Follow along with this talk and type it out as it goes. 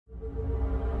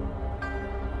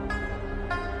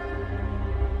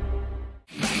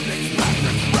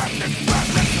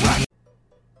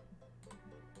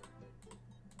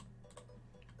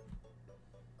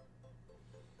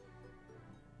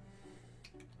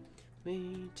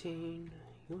Maintain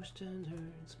your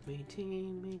standards.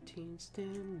 Maintain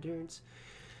standards.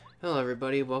 Hello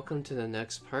everybody, welcome to the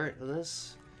next part of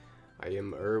this. I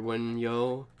am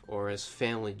Irwiny0, or as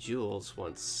Family Jewels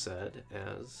once said,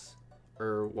 as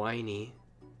Irwiny.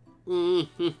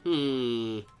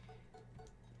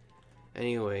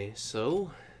 Anyway,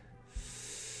 so...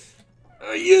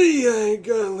 I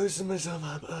gotta loosen myself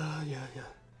up.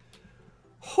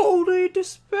 Holy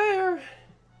despair!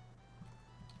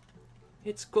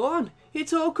 It's gone!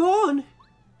 It's all gone!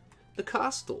 The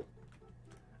castle.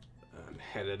 I'm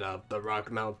headed up the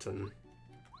rock mountain. ...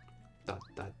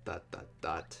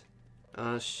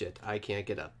 Oh shit, I can't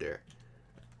get up there.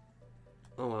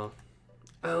 Oh well.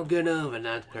 I'll get over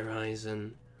that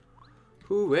horizon.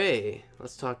 Hooray!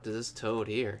 Let's talk to this toad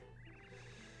here.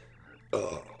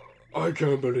 I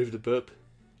can't believe the burp.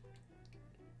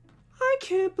 I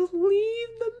can't believe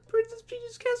the Princess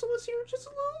Peach's castle was here just a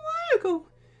little while ago.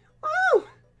 Wow!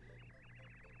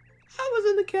 I was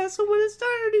in the castle when it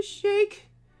started to shake,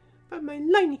 but my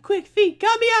lightning quick feet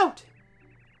got me out.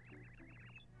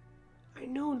 I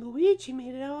know Luigi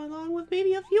made it out along with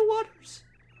maybe a few waters,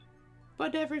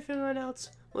 but everyone else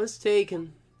was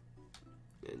taken.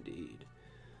 Indeed.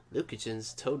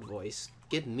 Lucagen's toad voice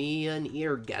give me an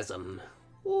eargasm.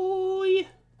 Oi!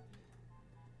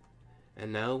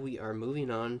 And now we are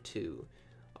moving on to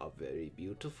a very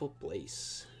beautiful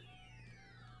place.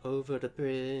 Over the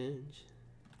bridge.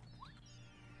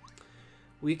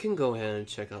 We can go ahead and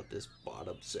check out this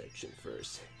bottom section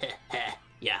first.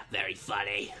 Yeah, very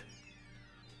funny.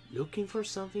 Looking for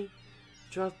something?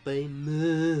 Drop by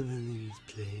Marvelous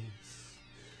place.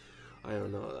 I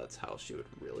don't know, that's how she would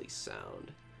really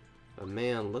sound. But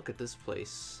man, look at this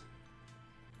place.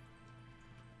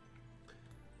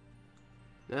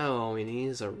 Now all we need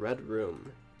is a red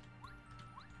room.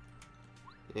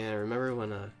 Yeah, remember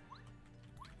when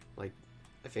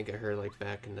I think I heard like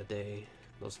back in the day,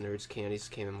 those nerds candies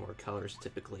came in more colors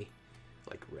typically,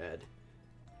 like red.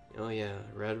 Oh yeah,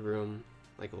 red room,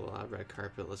 like a lot of red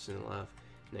carpet, listening to a lot of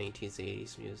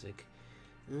 1980s music.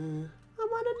 I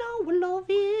wanna know what love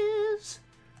is.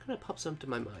 Kind of pops up to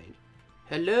my mind.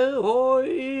 Hello,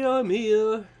 hoy, I'm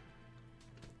here.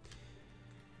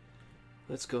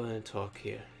 Let's go ahead and talk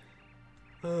here.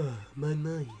 Ah, my,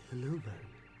 hello, man.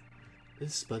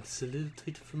 This spot's a little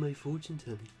tight for my fortune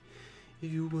telling.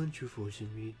 If you want your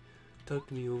fortune read, talk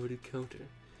to me over the counter.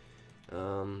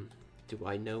 Do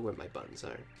I know where my buttons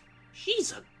are?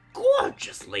 She's a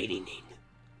gorgeous lady named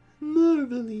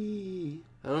Marvelly.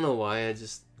 I don't know why,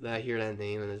 I hear that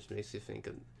name and it just makes me think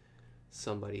of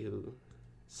somebody who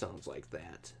sounds like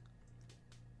that.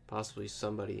 Possibly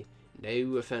somebody,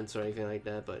 no offense or anything like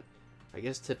that, but I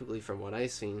guess typically from what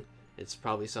I've seen, it's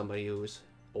probably somebody who's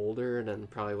older than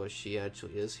probably what she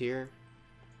actually is here.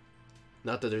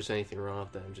 Not that there's anything wrong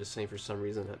with that, I'm just saying for some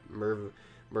reason that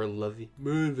Marvelly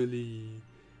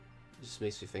just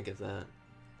makes me think of that.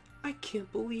 I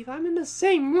can't believe I'm in the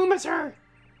same room as her!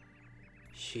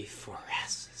 She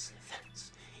forests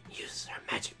events, uses her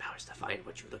magic powers to find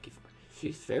what you're looking for.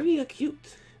 She's very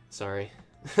acute. Sorry.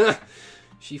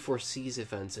 She foresees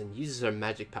events and uses her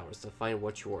magic powers to find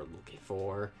what you are looking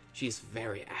for. She's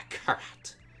very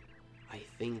accurate. I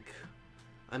think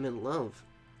I'm in love.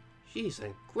 She's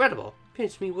incredible.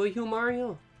 Pinch me, will you,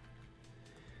 Mario?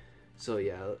 So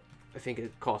yeah, I think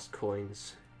it costs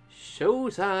coins.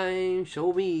 Showtime!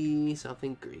 Show me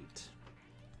something great.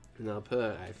 And I'll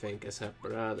put, I think, as her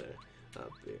brother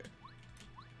up there.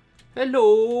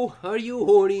 Hello! Are you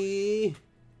horny?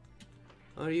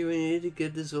 Are you ready to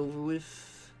get this over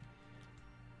with?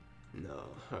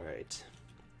 No, alright.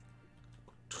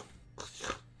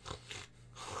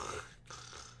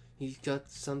 He's got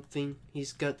something,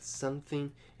 it's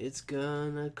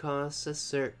gonna cost a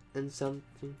certain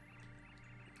something.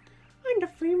 I'm the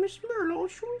famous Merlot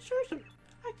showing Susan.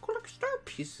 I collect star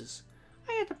pieces.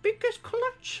 I have the biggest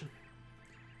collection.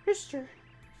 Mister,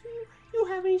 you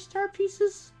have any star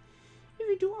pieces? If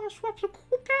you do, I'll swap some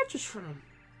cool gadgets for them.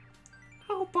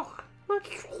 How about let's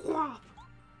swap?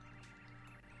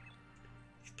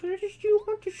 Gadgets do you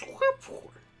want to swap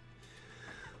for?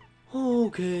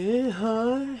 Okay,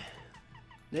 hi.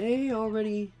 They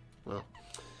already, well,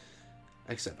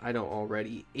 except I don't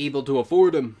already able to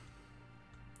afford them.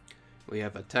 We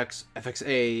have a text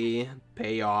FXA,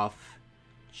 payoff,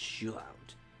 chill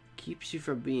out. Keeps you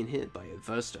from being hit by a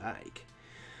adverse strike.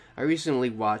 I recently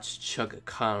watched Chugga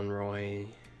Conroy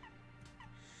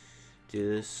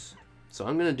do this, so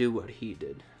I'm gonna do what he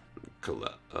did.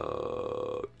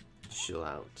 Chill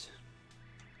out.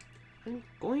 I'm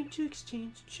going to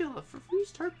exchange chill out for free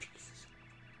star pieces.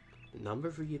 The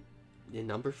number for your,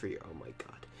 oh my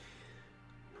god.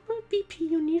 Number BP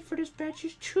you need for this badge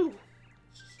is 2. Is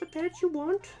this the badge you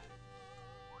want?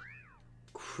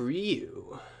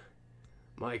 Crew.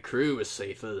 My crew is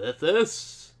safer than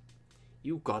this.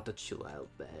 You got the chill out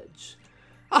badge.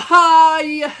 Hi,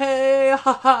 hey,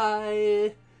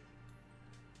 hi.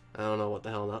 I don't know what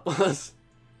the hell that was.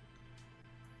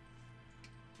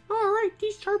 Alright,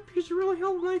 these Sharpies really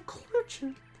help my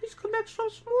collection. Please come back some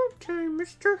more time,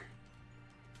 mister.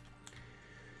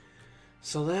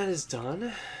 So that is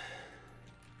done.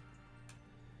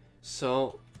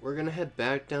 So we're gonna head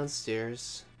back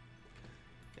downstairs.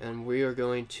 And we are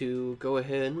going to go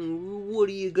ahead and what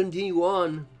do you continue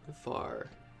on with our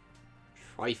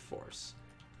Triforce?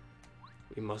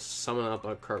 We must summon up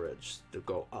our courage to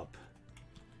go up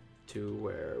to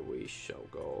where we shall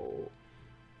go.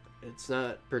 It's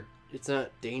not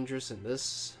dangerous in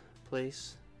this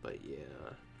place, but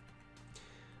yeah.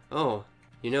 Oh,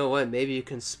 you know what? Maybe you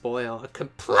can spoil a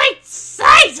complete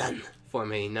season for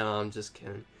me. No, I'm just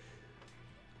kidding.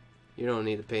 You don't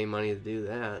need to pay money to do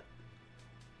that.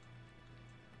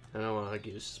 I don't want to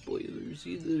give spoilers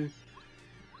either.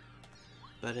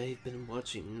 But I've been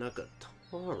watching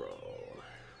Nagatoro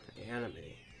anime.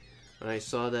 When I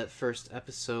saw that first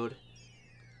episode,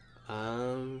 I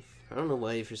don't know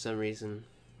why, for some reason,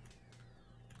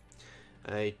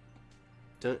 I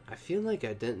feel like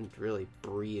I didn't really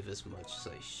breathe as much as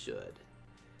I should.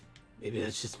 Maybe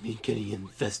that's just me getting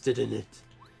invested in it.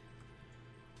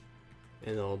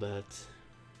 And all that.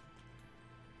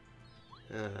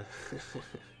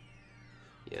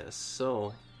 Yeah,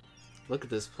 so, look at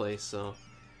this place, so,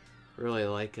 really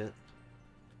like it.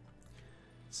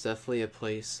 It's definitely a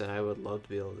place that I would love to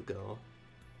be able to go.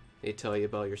 They tell you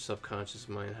about your subconscious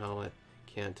mind, how it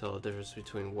can't tell the difference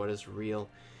between what is real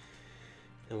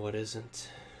and what isn't.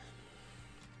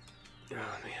 Oh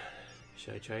man,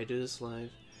 should I try to do this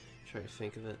live? Try to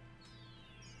think of it.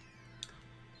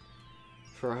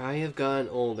 For I have gotten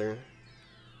older,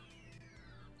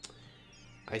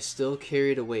 I still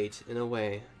carried a weight, in a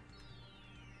way,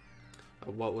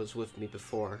 of what was with me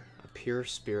before, a pure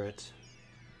spirit,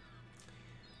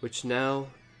 which now,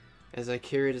 as I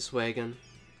carry this wagon,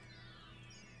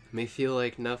 may feel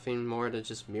like nothing more than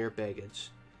just mere baggage.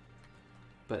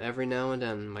 But every now and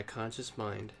then, my conscious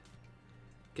mind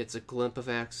gets a glimpse of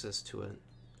access to it,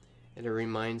 and it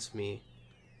reminds me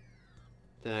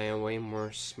that I am way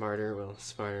more smarter, well,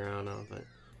 smarter, I don't know, but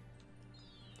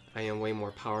I am way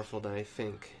more powerful than I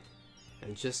think.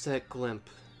 And just that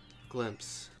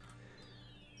glimpse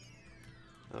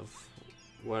of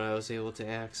what I was able to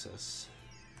access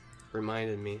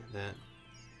reminded me that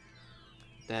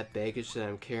that baggage that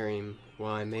I'm carrying,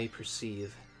 while I may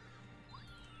perceive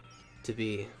to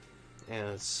be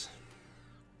as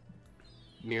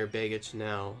mere baggage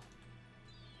now,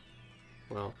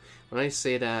 well, when I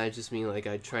say that, I just mean like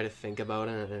I try to think about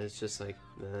it, and it's just like,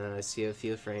 I see a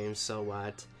few frames, so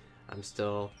what? I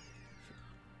still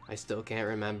can't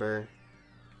remember,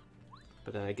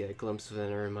 but then I get a glimpse of it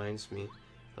and it reminds me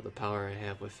of the power I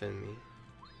have within me.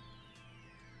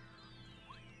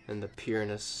 And the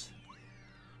pureness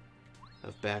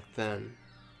of back then,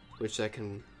 which I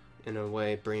can, in a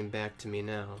way, bring back to me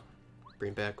now.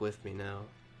 Bring back with me now.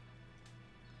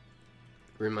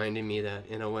 Reminding me that,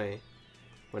 in a way,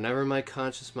 whenever my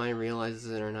conscious mind realizes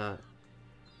it or not,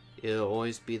 it'll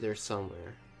always be there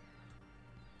somewhere.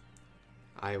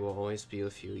 I will always be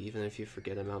with you, even if you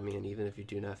forget about me and even if you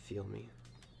do not feel me.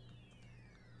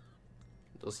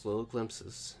 Those little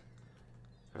glimpses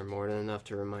are more than enough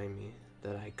to remind me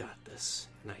that I got this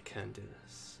and I can do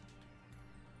this.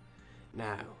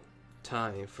 Now,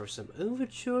 time for some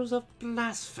overtures of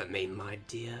blasphemy, my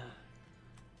dear.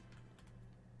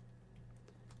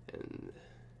 And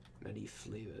many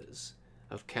flavors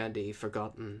of candy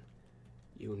forgotten,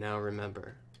 you now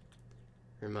remember.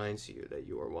 Reminds you that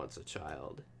you were once a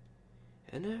child.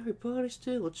 And everybody's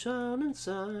still a child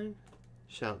inside.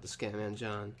 Shout the Scatman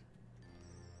John.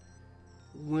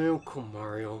 Welcome,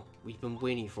 Mario. We've been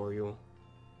waiting for you.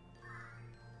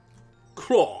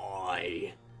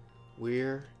 Cry!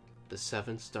 We're the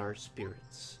 7-star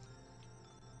spirits.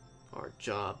 Our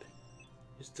job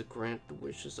is to grant the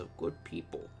wishes of good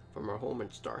people from our home in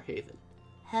Starhaven.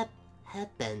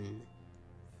 Happen.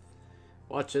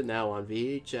 Watch it now on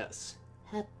VHS.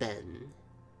 Happen.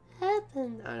 I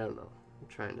don't know. I'm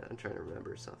trying to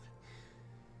remember something.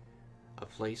 A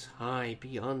place high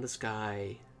beyond the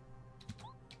sky.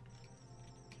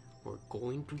 We're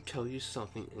going to tell you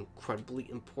something incredibly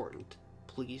important.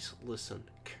 Please listen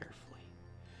carefully.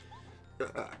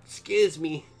 Excuse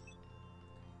me.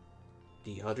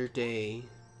 The other day,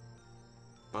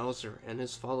 Bowser and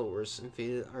his followers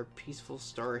invaded our peaceful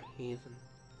Star Haven.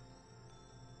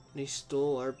 They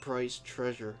stole our prized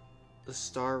treasure, the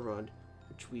Star Rod,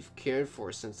 which we've cared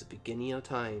for since the beginning of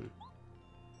time.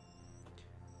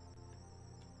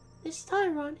 The Star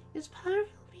Rod is powerful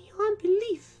beyond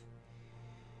belief.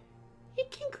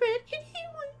 It can grant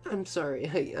anyone. I'm sorry,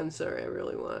 I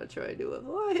really want to try to do a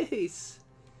voice.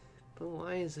 But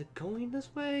why is it going this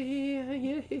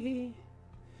way?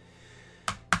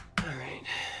 Alright.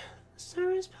 The Star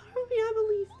Rod is powerful beyond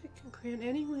belief. It can grant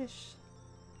any wish.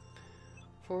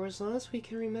 For as long as we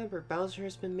can remember, Bowser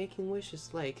has been making wishes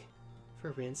like,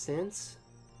 for instance,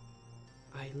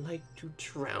 I like to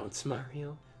trounce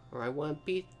Mario, or I want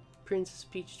Princess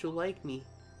Peach to like me.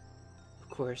 Of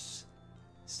course,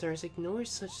 Stars ignores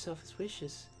such selfish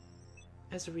wishes.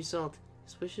 As a result,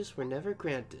 his wishes were never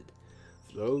granted.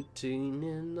 Floating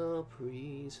in the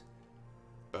breeze.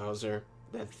 Bowser,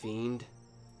 that fiend.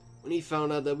 When he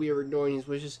found out that we were ignoring his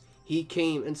wishes, he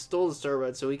came and stole the Star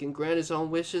Rod so he can grant his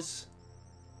own wishes.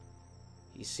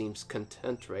 He seems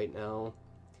content right now,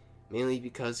 mainly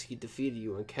because he defeated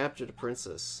you and captured the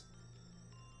princess.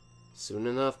 Soon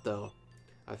enough, though,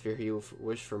 I fear he will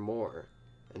wish for more,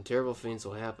 and terrible things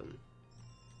will happen.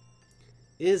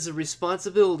 It is the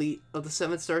responsibility of the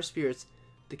 7 Star Spirits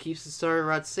to keep the Star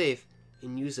Rod safe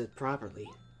and use it properly.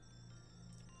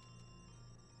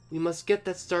 We must get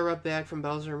that Star Rod back from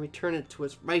Bowser and return it to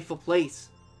its rightful place.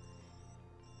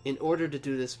 In order to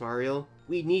do this, Mario,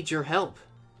 we need your help.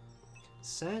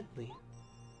 Sadly,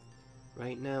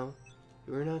 right now,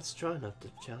 you are not strong enough to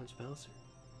challenge Bowser.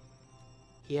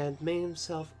 He had made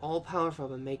himself all-powerful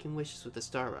by making wishes with the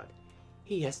Star Rod.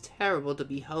 He is terrible to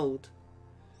behold.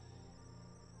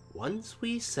 Once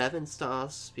we 7 Star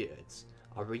Spirits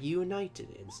are reunited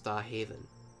in Star Haven,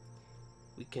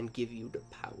 we can give you the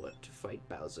power to fight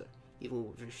Bowser, even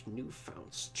with his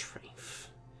newfound strength.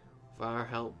 With our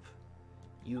help,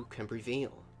 you can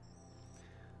prevail.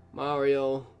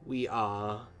 Mario,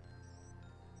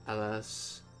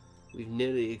 alas, we've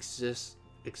nearly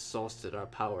exhausted our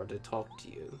power to talk to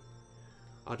you.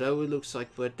 Although it looks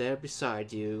like we're there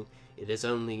beside you, it is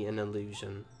only an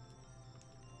illusion.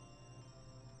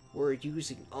 We're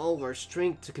using all of our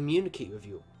strength to communicate with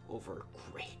you over a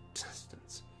great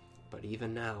distance, but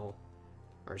even now,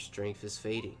 our strength is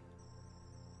fading.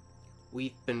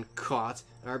 We've been caught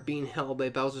and are being held by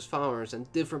Bowser's followers in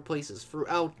different places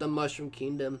throughout the Mushroom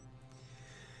Kingdom.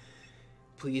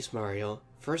 Please, Mario,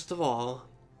 first of all,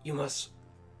 you must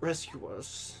rescue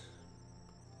us.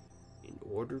 In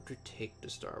order to take the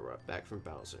Star Rod back from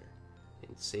Bowser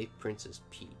and save Princess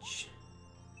Peach,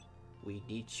 we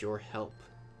need your help.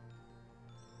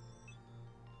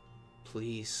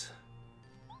 Please,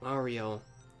 Mario,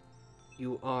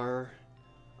 you are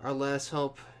our last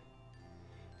hope,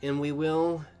 and we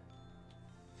will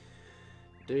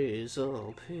disappear.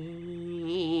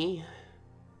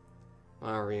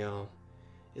 Mario,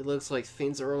 it looks like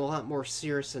things are a lot more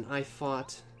serious than I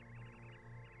thought.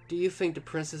 Do you think the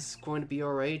princess is going to be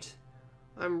alright?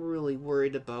 I'm really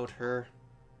worried about her.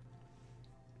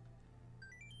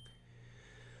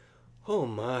 Oh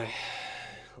my,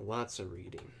 lots of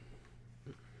reading.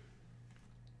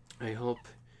 I hope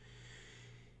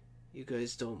you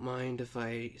guys don't mind if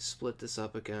I split this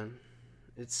up again.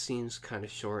 It seems kind of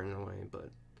short in a way,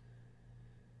 but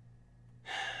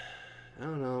I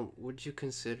don't know, would you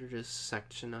consider this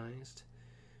sectionized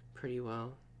pretty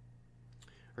well?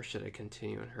 Or should I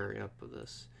continue and hurry up with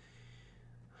this?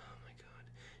 Oh my god.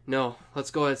 No, let's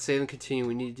go ahead, save and continue.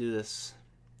 We need to do this.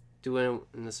 Do it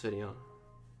in this video.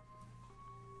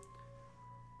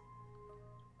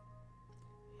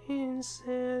 Insanity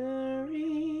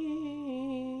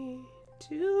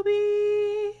to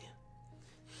be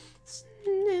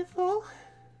sniffle.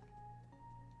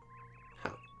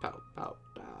 How pow pow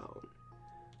down.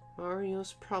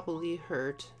 Mario's probably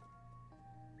hurt.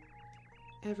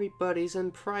 Everybody's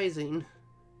imprising.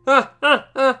 Ha ha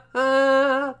ha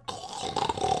ha!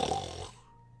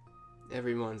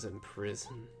 Everyone's in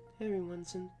prison.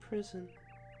 Everyone's in prison.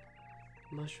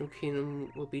 Mushroom Kingdom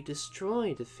will be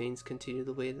destroyed if things continue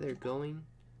the way they're going.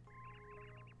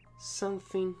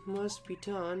 Something must be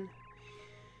done.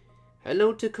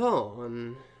 Hello to call.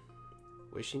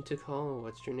 Wishing to call.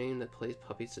 What's your name that plays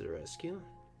Puppies to the Rescue?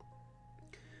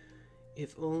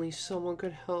 If only someone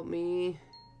could help me.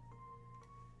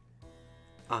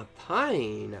 A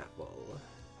pineapple.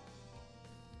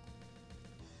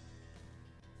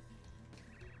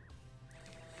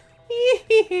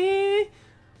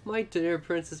 My dear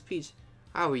Princess Peach,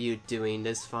 how are you doing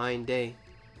this fine day?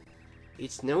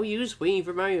 It's no use waiting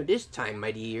for Mario this time,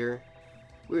 my dear.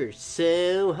 We're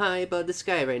so high above the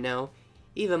sky right now,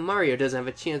 even Mario doesn't have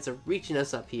a chance of reaching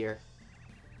us up here.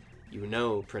 You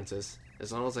know, Princess,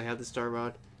 As long as I have the Star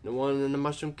Rod, no one in the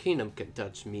Mushroom Kingdom can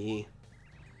touch me.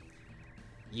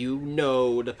 You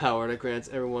know the power that grants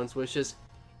everyone's wishes.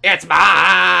 It's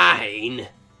mine!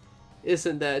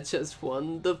 Isn't that just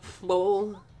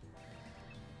wonderful?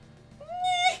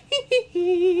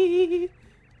 Imagine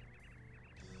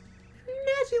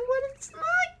what it's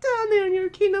like down there in your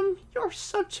kingdom. Your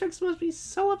subjects must be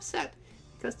so upset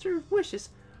because their wishes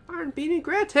aren't being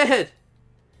granted.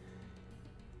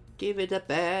 Give it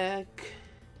back,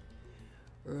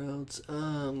 or else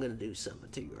I'm gonna do something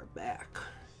to your back.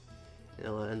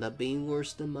 It'll end up being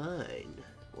worse than mine.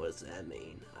 What does that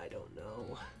mean? I don't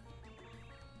know.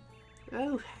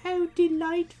 Oh, how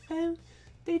delightful.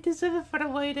 They deserve it for the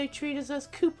way they treated us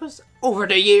Koopas over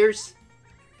the years.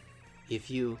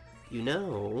 If you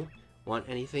want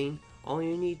anything, all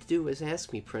you need to do is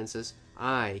ask me, Princess.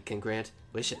 I can grant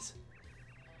wishes.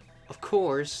 Of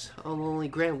course, I'll only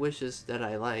grant wishes that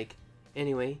I like.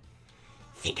 Anyway,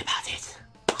 think about it.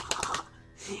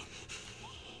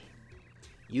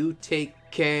 You take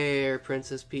care,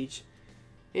 Princess Peach.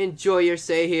 Enjoy your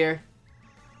stay here.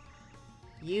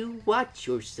 You watch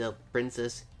yourself,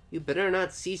 Princess. You better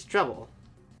not cease trouble.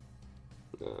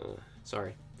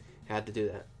 Sorry. Had to do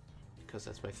that. Because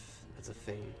that's a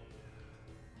thing.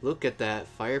 Look at that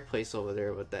fireplace over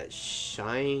there with that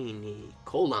shiny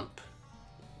coal lump.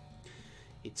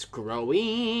 It's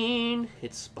growing.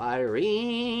 It's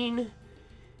spiring.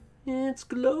 It's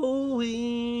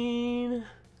glowing.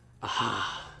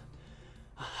 Ah.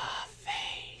 Ah,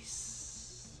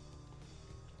 face.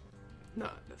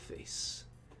 Not the face.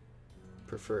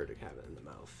 Prefer to have it in the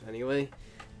mouth. Anyway,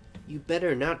 you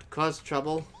better not cause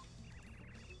trouble.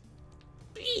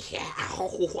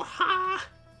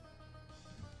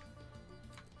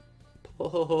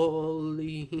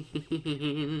 Pauline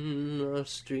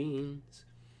streams.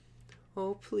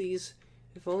 Oh, please.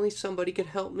 If only somebody could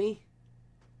help me.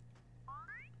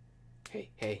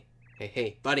 Hey,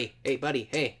 buddy. Hey, buddy,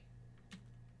 hey.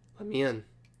 Let me in.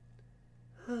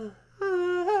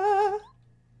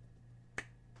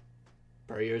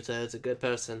 Prioritise as a good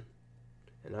person,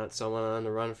 and not someone on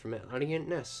the run from an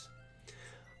audience.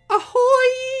 Ahoy!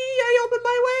 I opened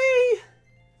my way!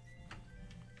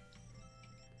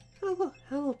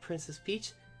 Hello, Princess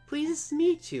Peach. Pleased to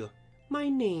meet you. My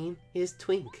name is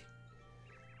Twink.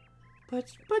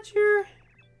 But you're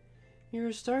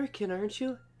a Starkin, aren't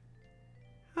you?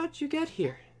 How'd you get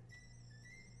here?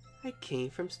 I came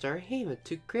from Star Haven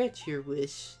to grant your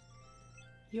wish.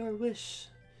 Your wish.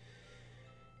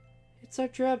 It's our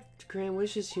job to grant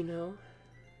wishes, you know.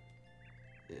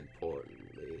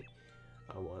 Importantly,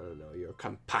 I want to know your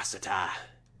capacitor.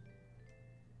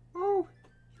 Oh,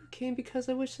 you came because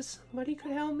I wish that somebody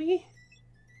could help me?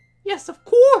 Yes, of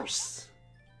course!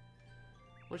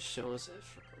 What show is that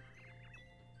from?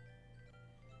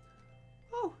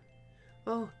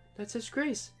 Oh, that's just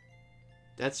Grace.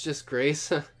 That's just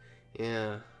Grace?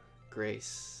 Yeah,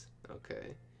 Grace.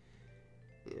 Okay.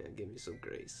 Yeah, give me some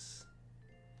Grace.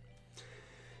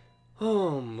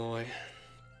 Oh, boy.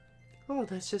 Oh,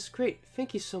 that's just great.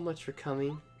 Thank you so much for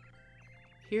coming.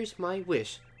 Here's my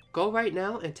wish. Go right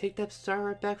now and take that star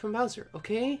right back from Bowser,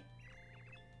 okay?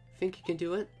 Think you can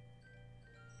do it?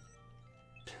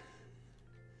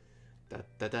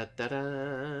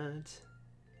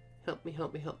 Help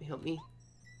me.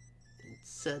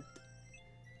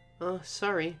 Oh,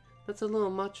 sorry. That's a little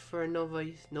much for a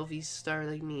novice star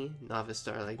like me. Novice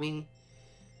star like me.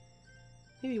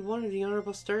 Maybe one of the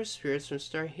honorable star spirits from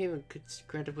Star Haven could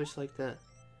grant a wish like that.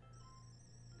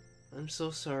 I'm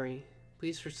so sorry.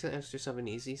 Please answer something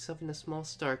easy, something a small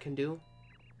star can do.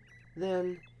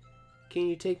 Then, can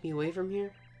you take me away from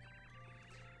here?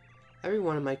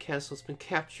 Everyone in my castle has been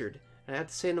captured, and I have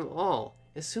to save them all,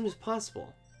 as soon as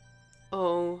possible.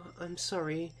 Oh, I'm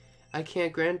sorry. I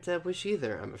can't grant that wish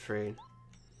either, I'm afraid.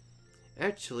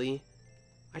 Actually,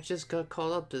 I just got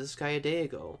called up to the sky a day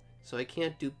ago, so I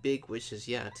can't do big wishes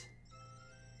yet.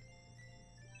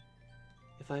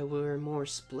 If I were a more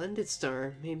splendid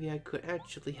star, maybe I could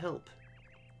actually help.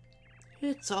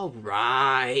 It's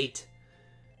alright.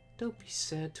 Don't be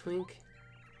sad, Twink.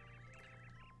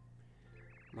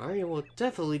 Mario will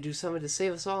definitely do something to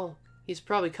save us all. He's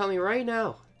probably coming right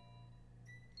now.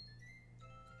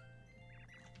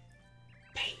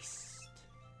 Paste.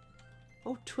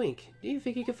 Oh, Twink, do you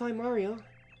think you can find Mario?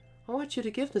 I want you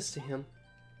to give this to him.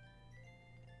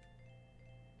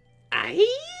 Aye?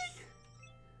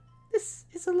 This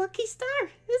is a lucky star,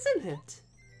 isn't it?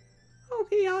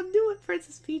 Okay, I'll do it,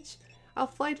 Princess Peach. I'll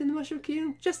fly to the Mushroom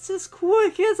Kingdom just as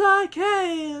quick as I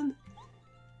can.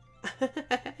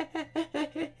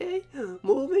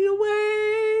 Moving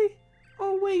away.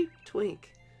 Oh, wait,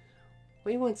 Twink.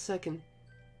 Wait 1 second.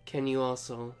 Can you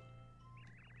also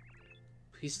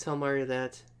please tell Mario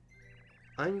that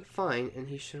I'm fine and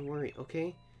he shouldn't worry,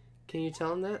 okay? Can you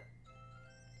tell him that?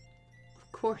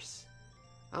 Of course.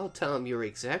 I'll tell him your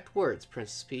exact words,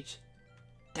 Princess Peach.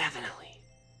 Definitely.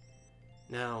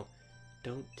 Now,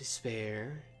 don't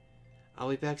despair. I'll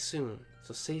be back soon,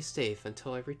 so stay safe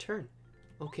until I return.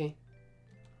 Okay?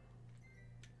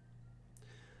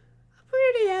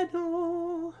 Pretty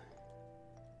animal.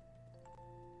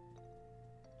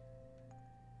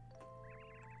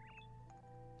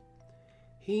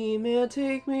 He may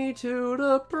take me to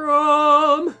the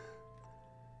prom.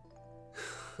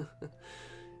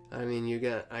 I mean,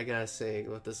 I gotta say,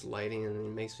 with this lighting, and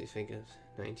it makes me think of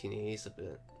 1980s a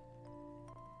bit.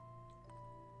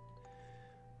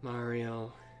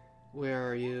 Mario, where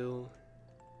are you?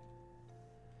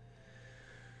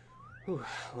 Whew,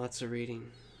 lots of reading.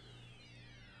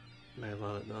 I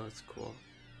love it though, it's cool.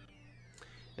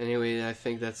 Anyway, I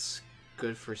think that's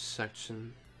good for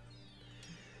section.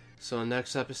 So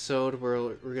next episode,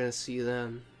 we're gonna see you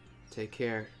then. Take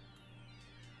care.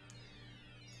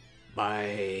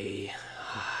 Bye.